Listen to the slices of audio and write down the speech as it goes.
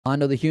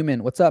Hondo the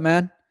Human, what's up,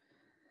 man?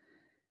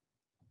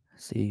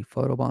 Let's see,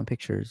 photobomb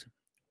pictures.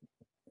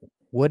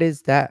 What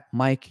is that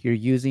mic you're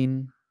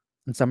using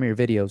in some of your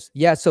videos?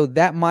 Yeah, so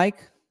that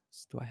mic,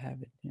 do I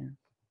have it here?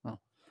 Oh.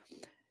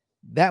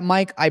 That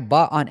mic I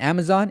bought on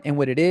Amazon, and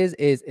what it is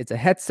it's a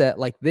headset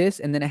like this,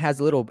 and then it has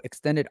a little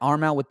extended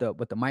arm out with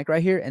the mic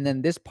right here, and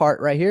then this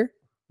part right here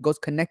goes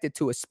connected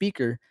to a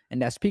speaker,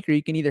 and that speaker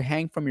you can either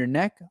hang from your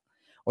neck,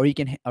 or you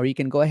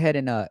can go ahead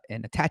and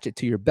attach it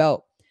to your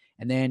belt,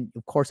 and then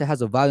of course it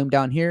has a volume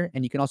down here,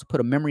 and you can also put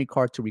a memory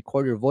card to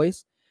record your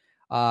voice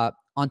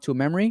onto a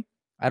memory.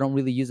 I don't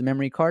really use a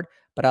memory card,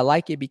 but I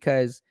like it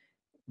because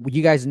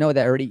you guys know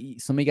that already.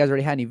 Some of you guys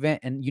already had an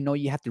event, and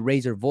you have to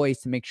raise your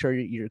voice to make sure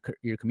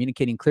you're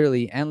communicating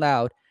clearly and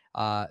loud.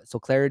 So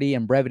clarity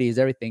and brevity is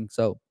everything.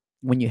 So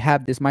when you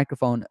have this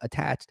microphone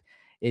attached,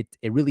 it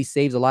really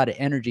saves a lot of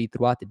energy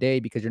throughout the day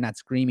because you're not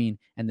screaming,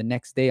 and the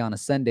next day on a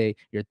Sunday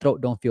your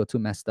throat don't feel too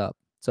messed up.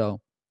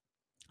 So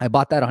I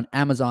bought that on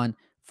Amazon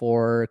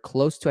for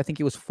close to, I think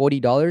it was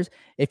 $40.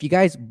 If you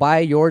guys buy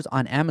yours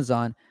on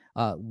Amazon,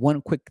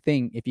 one quick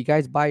thing, if you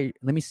guys buy,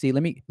 let me see,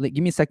 give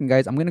me a second,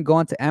 guys. I'm gonna go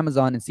onto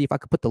Amazon and see if I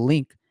could put the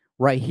link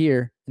right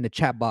here in the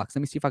chat box.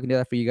 Let me see if I can do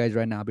that for you guys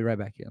right now. I'll be right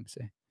back here. Let me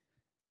see.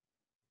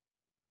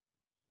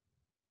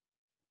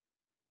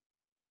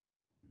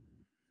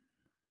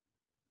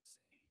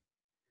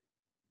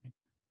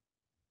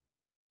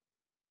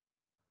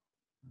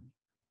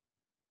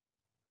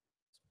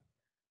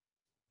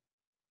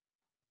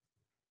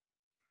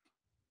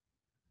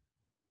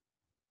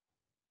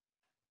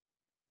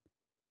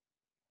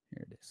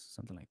 Here it is,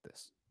 something like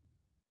this.